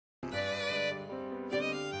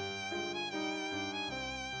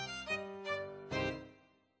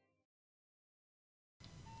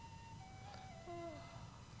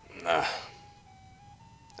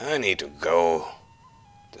I need to go.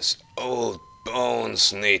 These old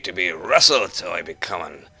bones need to be rustled till I become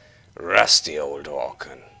a rusty old orc.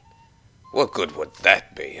 And what good would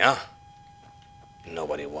that be, huh?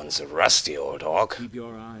 Nobody wants a rusty old orc. Keep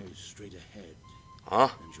your eyes straight ahead. Huh?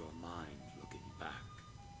 And your mind looking back.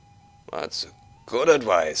 That's good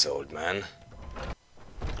advice, old man.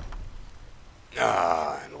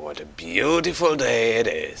 Ah, and what a beautiful day it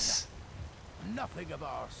is. Nothing of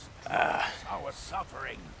our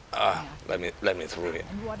suffering. Let me through here.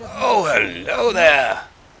 Oh, hello there.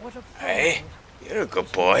 Hey, you're a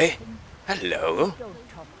good boy. Hello.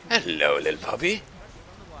 Hello, little puppy.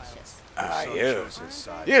 Ah,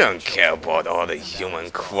 you don't care about all the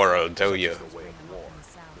human quarrel, do you?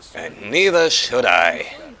 And neither should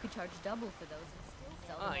I.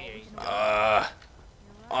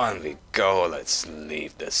 On we go. Let's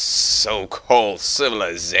leave this so-called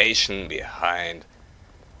civilization behind.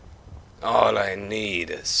 All I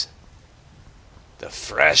need is the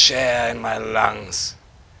fresh air in my lungs,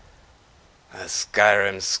 the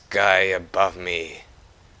Skyrim sky above me,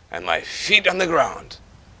 and my feet on the ground.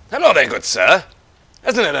 Hello there, good sir.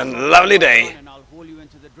 Isn't it a lovely day? And I'll haul you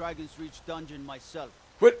into the Dragon's Reach dungeon myself.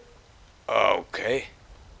 What? Okay.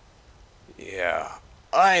 Yeah,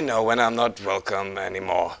 I know when I'm not welcome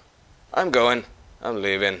anymore. I'm going. I'm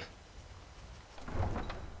leaving.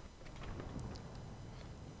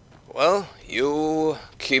 Well, you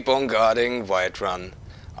keep on guarding Whiterun.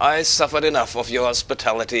 I suffered enough of your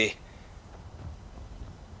hospitality.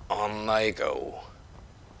 On I go.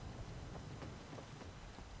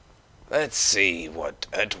 Let's see what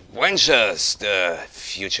adventures the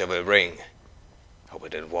future will bring. Hope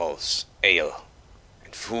it involves ale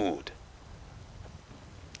and food.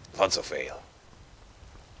 Lots of ale.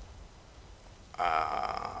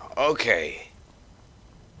 Okay.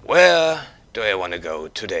 Where do I want to go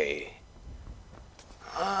today?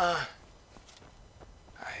 I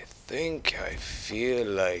think I feel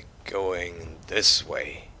like going this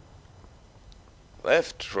way.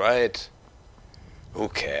 Left, right, who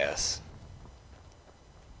cares?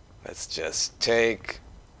 Let's just take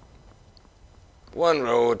one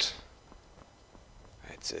road.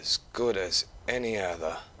 It's as good as any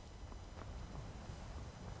other.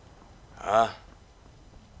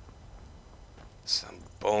 Some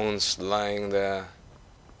bones lying there.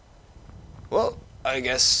 Well, I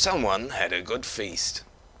guess someone had a good feast.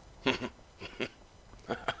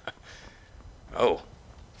 Oh,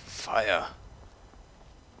 fire.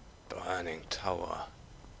 Burning tower.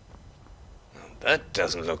 Now that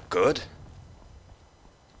doesn't look good.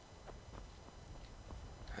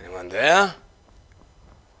 Anyone there?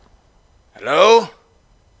 Hello?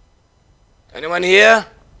 Anyone here?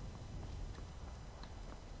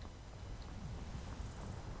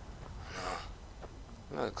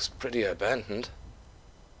 No. Looks pretty abandoned.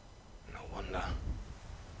 No wonder.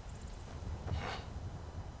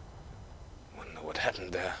 Wonder what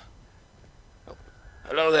happened there. Oh,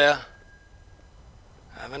 hello there.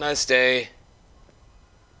 Have a nice day.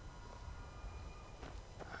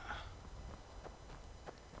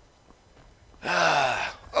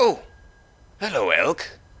 Oh! Hello, elk.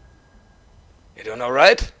 You doing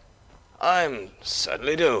alright? I'm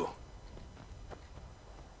certainly do.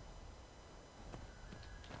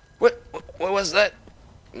 What was that?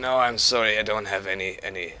 No, I'm sorry, I don't have any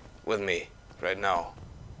with me right now.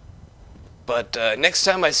 But next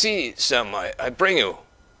time I see some, I bring you.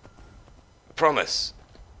 I promise.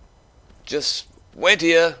 Just wait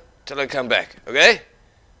here till I come back, okay?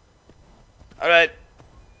 Alright.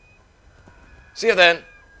 See you then.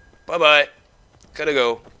 Bye-bye. Gotta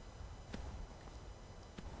go.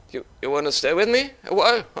 You want to stay with me a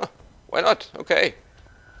while? Huh. Why not? Okay.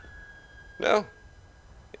 No?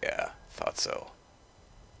 Yeah, thought so.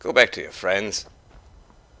 Go back to your friends.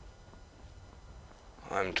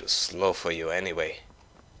 I'm too slow for you anyway.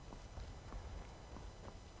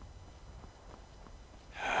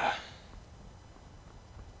 A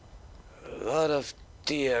lot of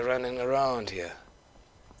deer running around here.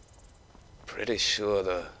 Pretty sure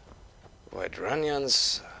the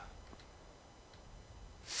Whiterunians are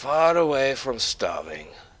far away from starving.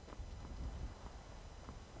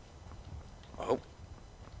 Oh.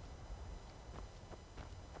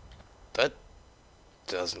 That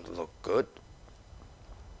doesn't look good.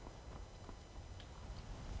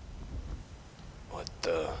 What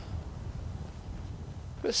the?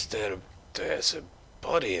 There's a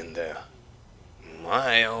body in there.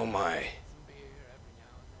 My, oh my.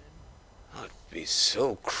 I'd be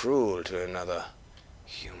so cruel to another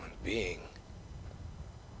human being.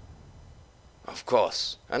 Of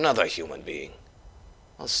course, another human being.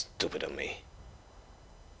 How stupid of me.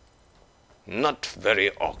 Not very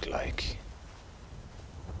orc-like.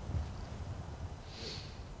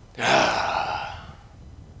 Ah,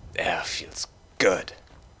 air feels good.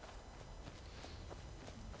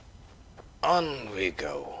 On we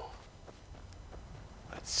go.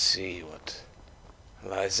 Let's see what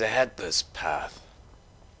lies ahead this path.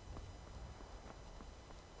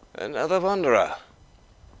 Another wanderer.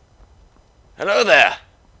 Hello there.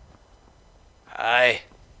 Hi.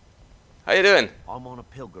 How you doing? I'm on a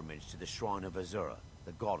pilgrimage to the shrine of Azura,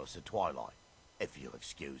 the goddess of twilight, if you'll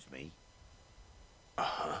excuse me.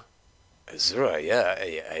 Azura, yeah,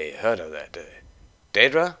 I heard of that.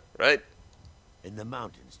 Daedra, right? In the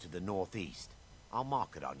mountains to the northeast. I'll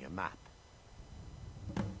mark it on your map.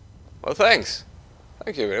 Well, thanks.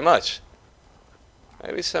 Thank you very much.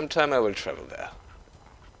 Maybe sometime I will travel there.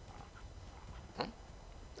 Huh?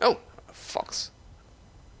 Oh, a fox.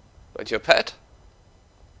 But your pet?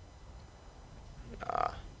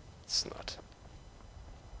 Nah, it's not.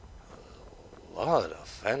 A lot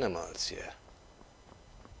of animals here.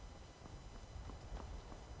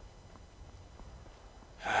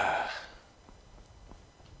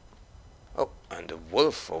 Oh, and a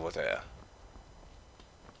wolf over there.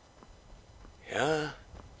 Yeah,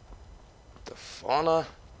 the fauna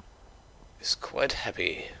is quite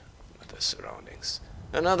happy with the surroundings.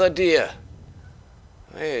 Another deer.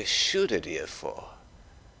 I shoot a deer for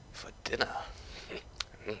dinner.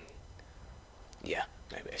 Yeah,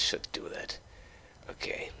 maybe I should do that.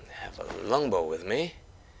 Okay, I have a longbow with me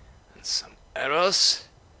and some arrows.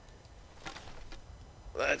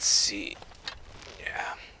 Let's see.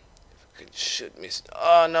 Yeah, if I could shoot me.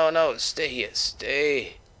 Oh no, stay here,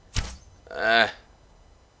 stay. You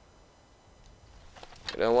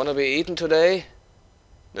don't want to be eaten today?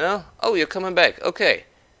 No? Oh, you're coming back. Okay.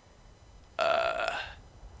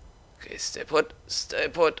 Okay, stay put. Stay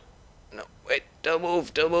put. No, wait. Don't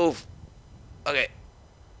move. Don't move. Okay.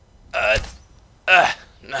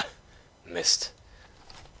 No. Missed.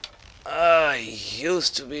 I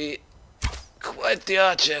used to be quite the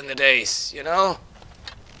archer in the days, you know?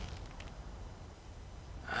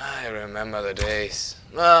 I remember the days.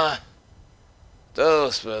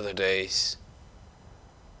 Those were the days.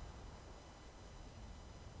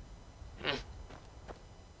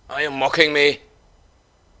 Are you mocking me?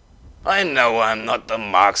 I know I'm not the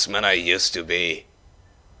marksman I used to be.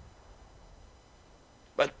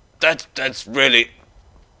 But that's really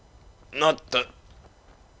not the...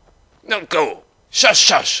 No, go! Shush,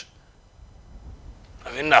 shush!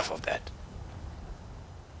 I've enough of that.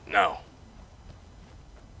 No.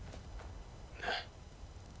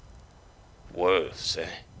 Wolves, eh?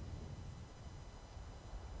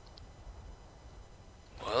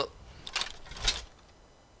 Well,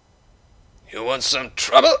 you want some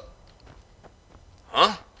trouble?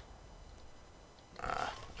 Huh? I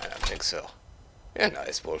don't think so. You're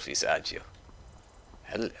nice wolfies, aren't you?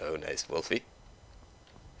 Hello, nice wolfie.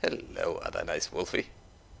 Hello, other nice wolfie.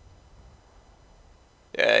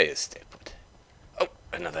 Yeah, you stay put. Oh,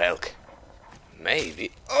 another elk.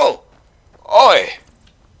 Maybe. Oh! Oi!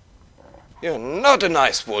 You're not a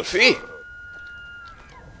nice wolfie.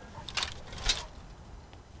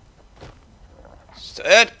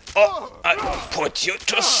 Instead, oh, I put you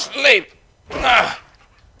to sleep.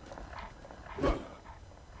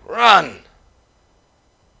 Run!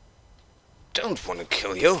 Don't want to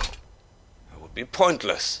kill you. It would be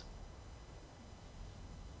pointless.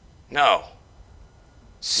 No.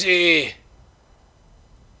 See?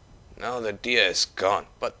 Now the deer is gone,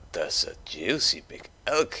 but there's a juicy big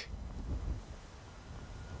elk.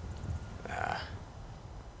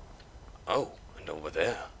 Oh, and over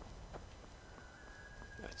there.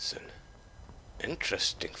 That's an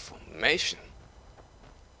interesting formation.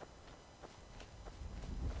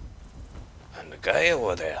 And the guy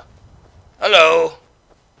over there. Hello?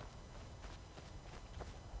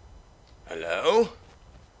 Hello?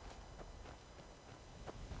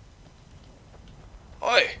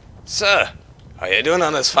 Oi, sir. How you doing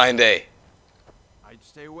on this fine day? I'd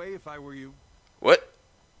stay away if I were you. What?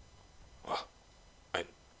 Well,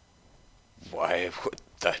 why would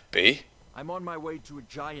that be? I'm on my way to a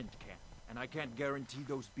giant camp, and I can't guarantee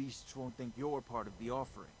those beasts won't think you're part of the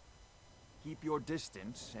offering. Keep your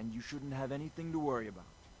distance, and you shouldn't have anything to worry about.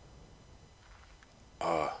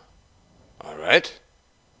 Alright.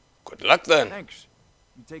 Good luck then. Thanks.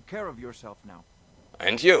 You take care of yourself now.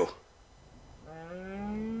 And you.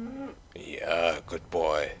 Yeah, good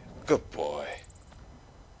boy. Good boy.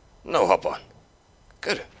 No, hop on.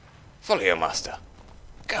 Good. Follow your master.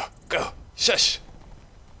 Go, go. Shush.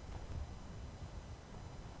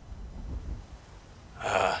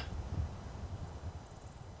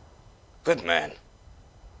 Good man.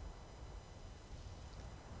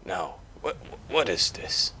 Now, what is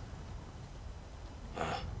this?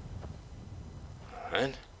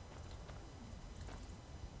 Alright.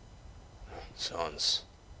 Sounds...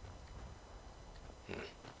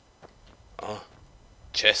 Oh,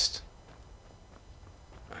 chest.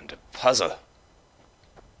 And a puzzle.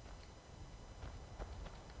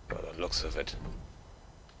 By the looks of it.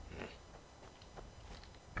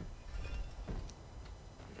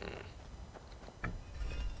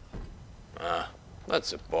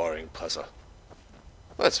 That's a boring puzzle.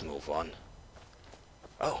 Let's move on.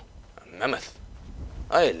 Oh, a mammoth.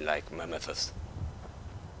 I like mammoths.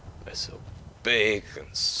 They're so big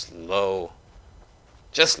and slow.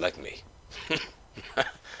 Just like me.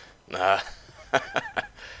 Nah.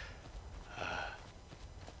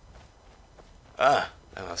 That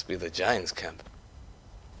must be the giant's camp.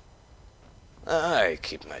 I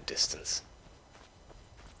keep my distance.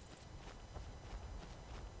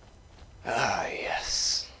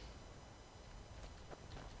 Yes.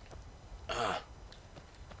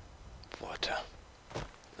 Water.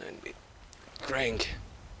 And drink.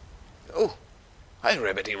 Oh, hi,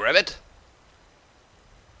 Rabbity Rabbit.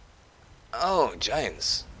 Oh,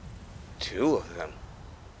 giants. 2 of them.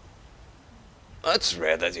 It's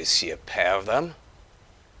rare that you see a pair of them.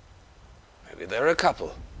 Maybe there are a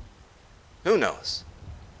couple. Who knows?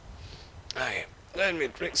 Hey, let me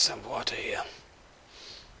drink some water here.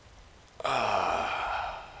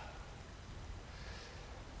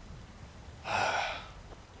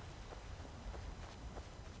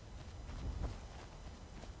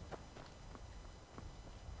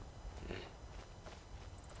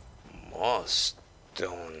 More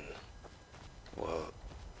stone. Well,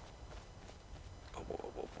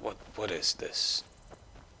 what is this?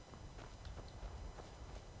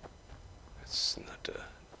 It's not a...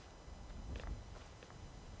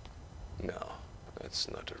 No, that's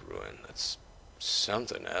not a ruin. That's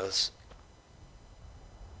something else.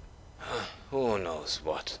 Who knows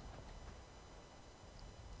what?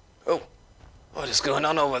 Oh, what is going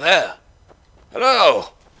on over there?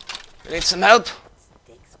 Hello! You need some help?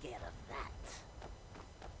 Takes care of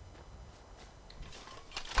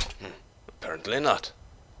that. Apparently not.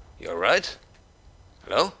 You alright?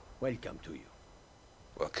 Hello? Welcome to you.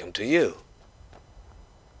 Welcome to you.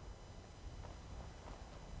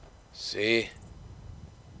 See?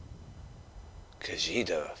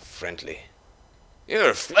 Khajiit, friendly. You're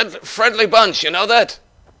a friendly bunch, you know that?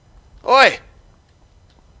 Oi!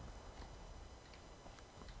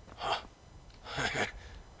 Huh.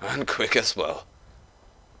 And quick as well.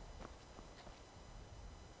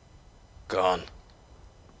 Gone.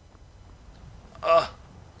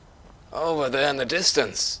 Over there in the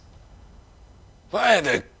distance. By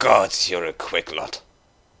the gods, you're a quick lot.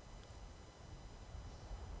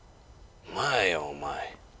 My, oh my.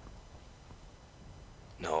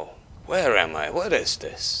 No, where am I? What is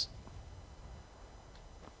this?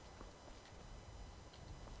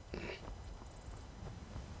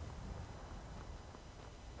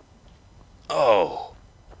 Oh,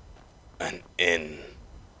 an inn.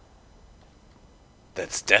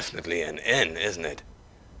 That's definitely an inn, isn't it?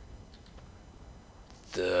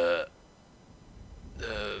 The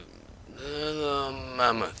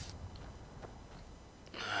mammoth.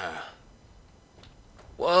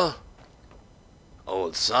 Well,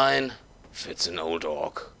 old sign fits an old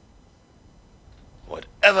orc.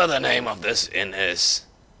 Whatever the name of this inn is,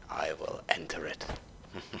 I will enter it.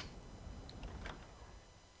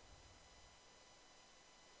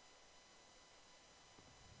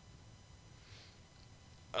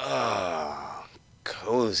 Ah,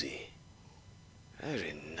 cozy.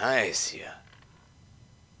 Very nice here.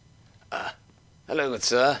 Hello, good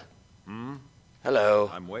sir.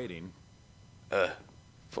 Hello. I'm waiting.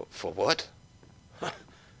 For what?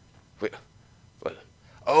 Well,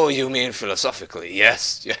 oh, you mean philosophically?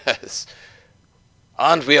 Yes, yes.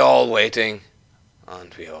 Aren't we all waiting?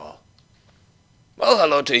 Aren't we all? Well,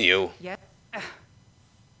 hello to you. Yeah.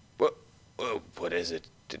 What is it?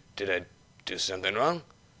 Did I do something wrong?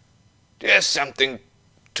 There's something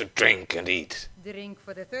to drink and eat. Drink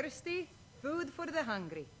for the thirsty, food for the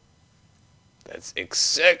hungry. That's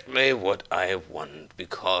exactly what I want,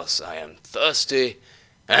 because I am thirsty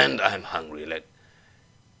and I'm hungry.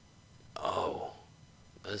 Oh,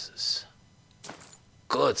 this is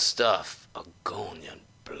good stuff. Argonian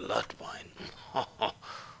blood wine.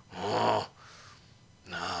 Oh,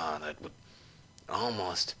 nah, that would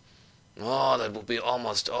almost... Oh, that would be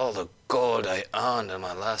almost all the gold I earned in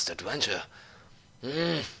my last adventure.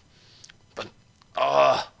 But,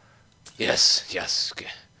 yes,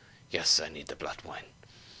 I need the blood wine.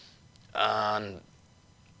 And,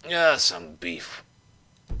 yeah, some beef.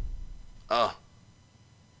 Oh,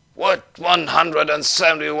 What,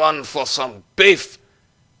 171 for some beef?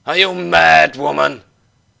 Are you mad, woman?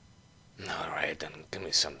 Alright, then give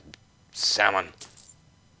me some salmon.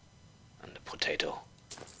 And a potato.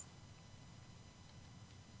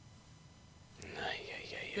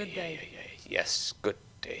 Good day. Yes, good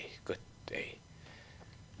day, good day.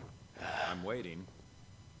 I'm waiting.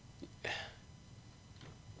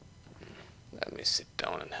 Let me sit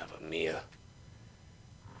down and have a meal.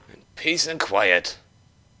 In peace and quiet.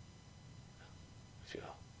 If you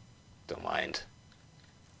don't mind.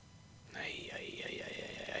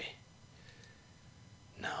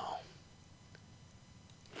 Now.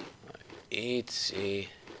 Eat, see.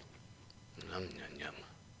 Yum, yum, yum.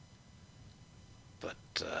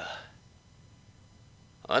 But,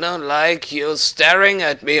 I don't like you staring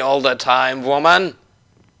at me all the time, woman.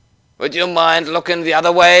 Would you mind looking the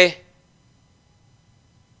other way?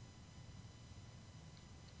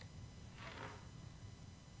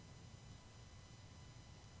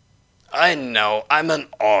 I know, I'm an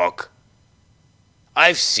orc.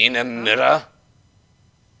 I've seen a mirror.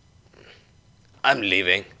 I'm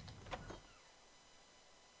leaving.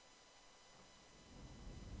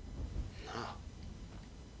 No.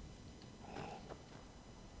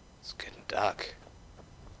 It's getting dark.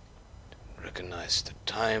 Didn't recognize the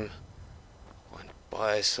time. Went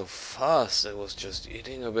by so fast. I was just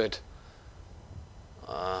eating a bit.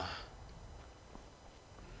 Maybe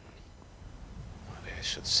I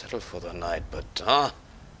should settle for the night, but I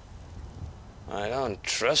don't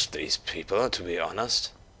trust these people, to be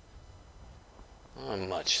honest. I'm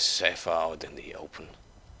much safer out in the open.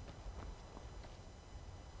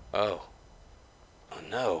 Oh. Oh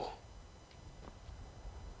no.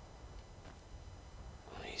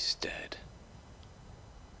 Oh, he's dead.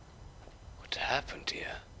 What happened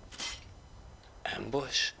here?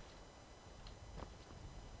 Ambush?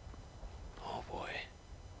 Oh boy.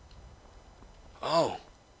 Oh!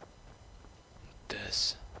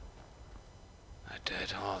 There's a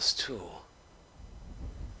dead horse too.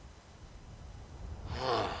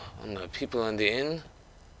 And the people in the inn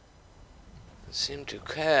seem to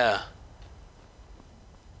care.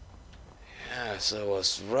 Yes, I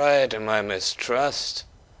was right in my mistrust.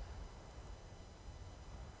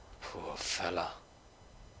 Poor fella.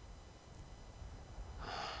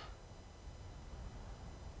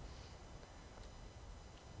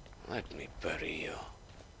 Let me bury you.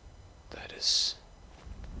 That is...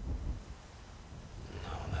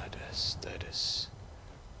 No, that is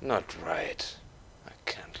not right. I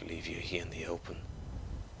can't leave you here in the open.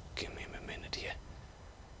 Give me a minute here.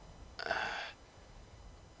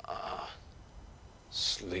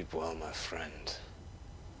 Sleep well, my friend.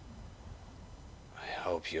 I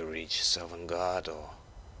hope you reach Sovngarde or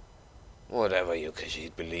whatever you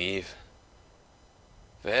Khajiit believe.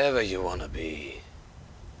 Wherever you wanna be.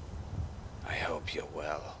 I hope you're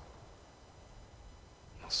well.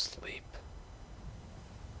 Now sleep.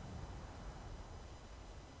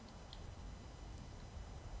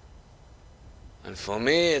 And for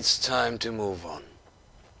me, it's time to move on.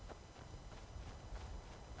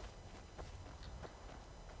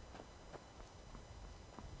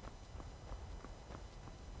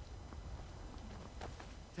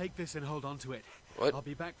 Take this and hold on to it. What? I'll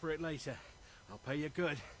be back for it later. I'll pay you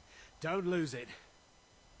good. Don't lose it.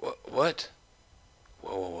 What?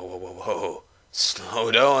 Whoa. Slow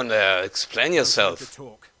down there. Explain To yourself.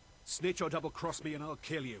 talk. Snitch or double-cross me and I'll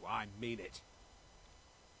kill you. I mean it.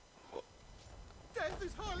 Death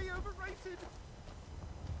is highly overrated.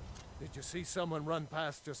 Did you see someone run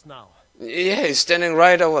past just now? Yeah, he's standing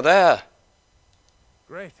right over there.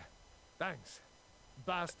 Great. Thanks.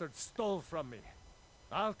 Bastard stole from me.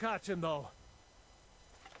 I'll catch him though.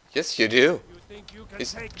 Yes, you do. You think you can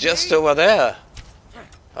He's take just me? over there.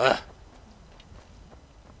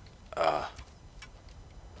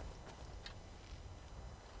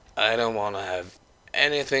 I don't want to have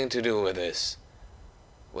anything to do with this.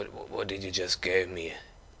 What did you just give me?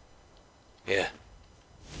 Here.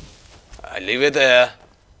 I leave it there.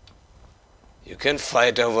 You can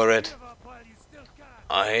fight over it. Give up while you still can.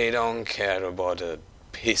 I don't care about a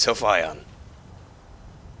piece of iron.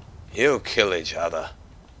 You kill each other.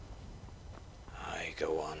 I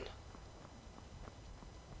go on.